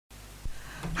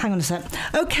hang on a sec.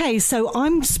 Okay, so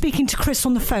I'm speaking to Chris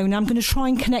on the phone. I'm going to try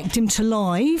and connect him to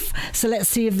live. So let's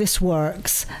see if this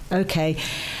works. Okay.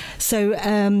 So,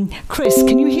 Chris,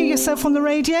 can you hear yourself on the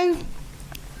radio?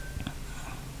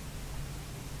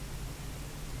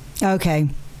 Okay.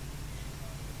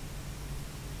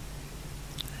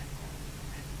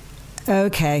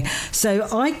 Okay. So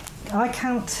I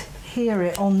can't hear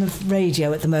it on the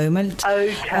radio at the moment.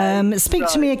 Okay. Speak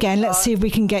to me again. Let's see if we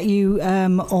can get you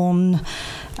on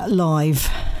live.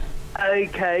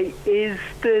 Okay. Is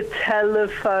the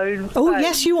telephone... Oh,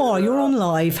 yes, you are. You're on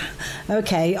live.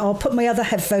 Okay. I'll put my other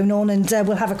headphone on and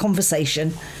we'll have a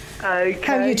conversation. Okay.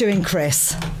 How are you doing,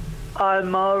 Chris?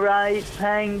 I'm all right,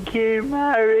 thank you,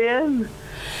 Marion.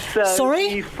 So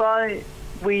Sorry?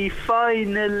 We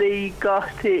finally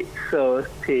got it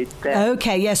sorted then.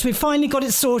 Okay, yes, we've finally got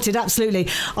it sorted. Absolutely,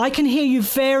 I can hear you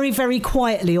very, very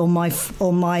quietly on my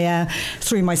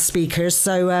through my speakers.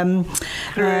 So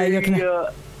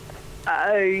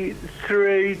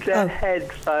through the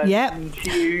headphones,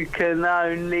 you can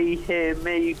only hear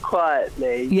me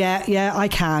quietly. Yeah, I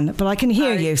can, but I can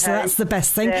hear you, so that's the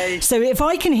best thing. So if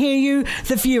I can hear you,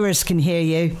 the viewers can hear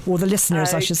you, or the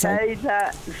listeners, I should say. Okay,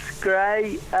 that's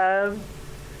great.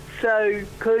 So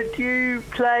could you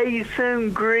play some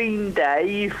Green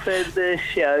Day for the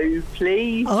show,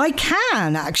 please? I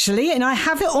can, actually, and I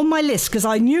have it on my list because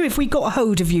I knew if we got a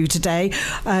hold of you today,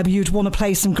 you'd want to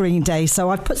play some Green Day. So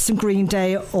I've put some Green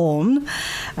Day on.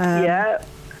 Yeah.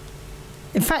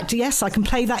 In fact, yes, I can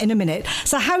play that in a minute.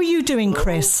 So how are you doing,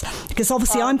 Chris? Because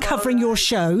obviously I'm covering your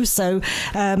show, so...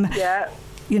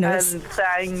 You know, and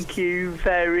thank you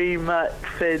very much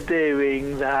for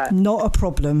doing that. Not a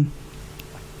problem.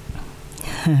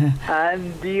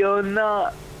 And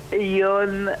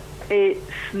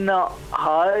it's not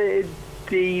hard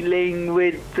dealing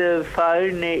with the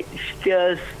phone, it's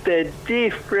just a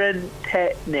different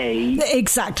technique.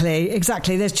 Exactly.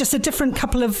 There's just a different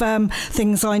couple of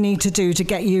things I need to do to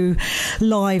get you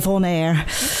live on air.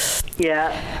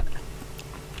 Yeah.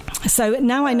 So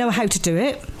now I know how to do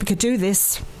it. We could do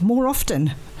this more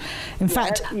often. In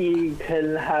fact, you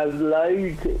can have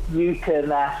loads. You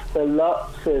can ask for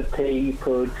lots of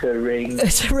people to ring.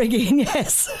 To ring in,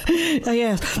 yes.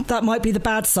 Yes, that might be the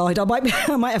bad side. I might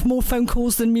have more phone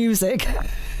calls than music.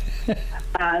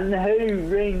 And who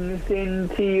rings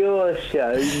into your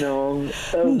show, Norm?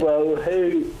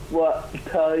 What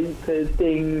type of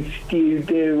things do you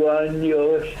do on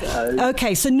your show?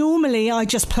 Okay, so normally I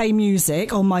just play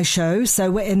music on my show.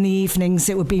 So in the evenings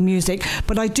it would be music.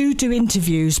 But I do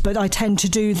interviews, but I tend to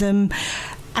do them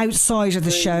outside of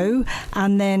the show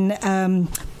and then...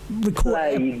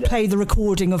 play the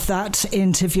recording of that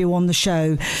interview on the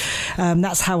show.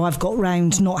 That's how I've got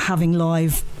round not having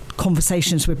live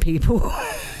conversations with people.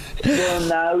 Well,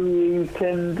 now you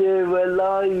can do a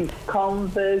live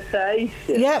conversation.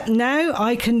 Yeah, now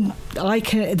I can.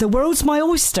 The world's my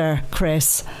oyster,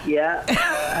 Chris. Yeah.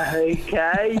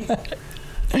 Okay.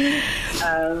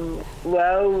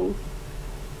 Well,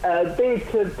 a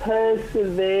bit of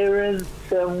perseverance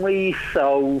and we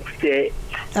solved it.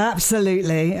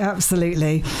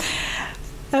 Absolutely.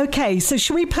 Okay, so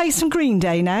shall we play some Green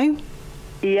Day now?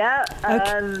 Yeah,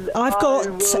 okay. And I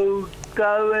will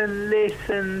go and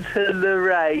listen to the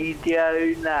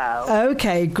radio now.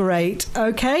 Okay, great.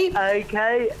 Okay,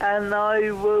 and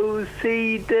I will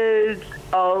see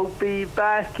I'll be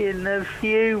back in a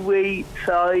few weeks,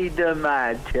 I'd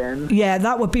imagine. Yeah,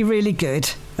 that would be really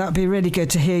good. That would be really good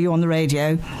to hear you on the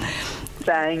radio.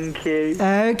 Thank you.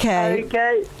 Okay.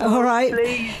 All right.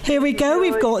 Here we go.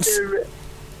 We've got...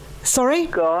 Sorry?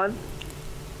 Go on.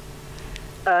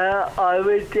 I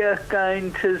was just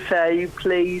going to say,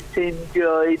 please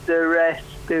enjoy the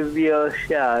rest of your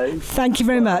show. Thank you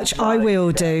very much. I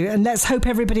will do. And let's hope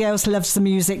everybody else loves the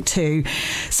music too.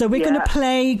 So we're going to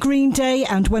play Green Day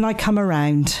and When I Come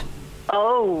Around.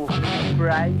 Oh,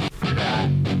 great.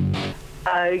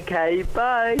 Okay,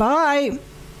 bye. Bye.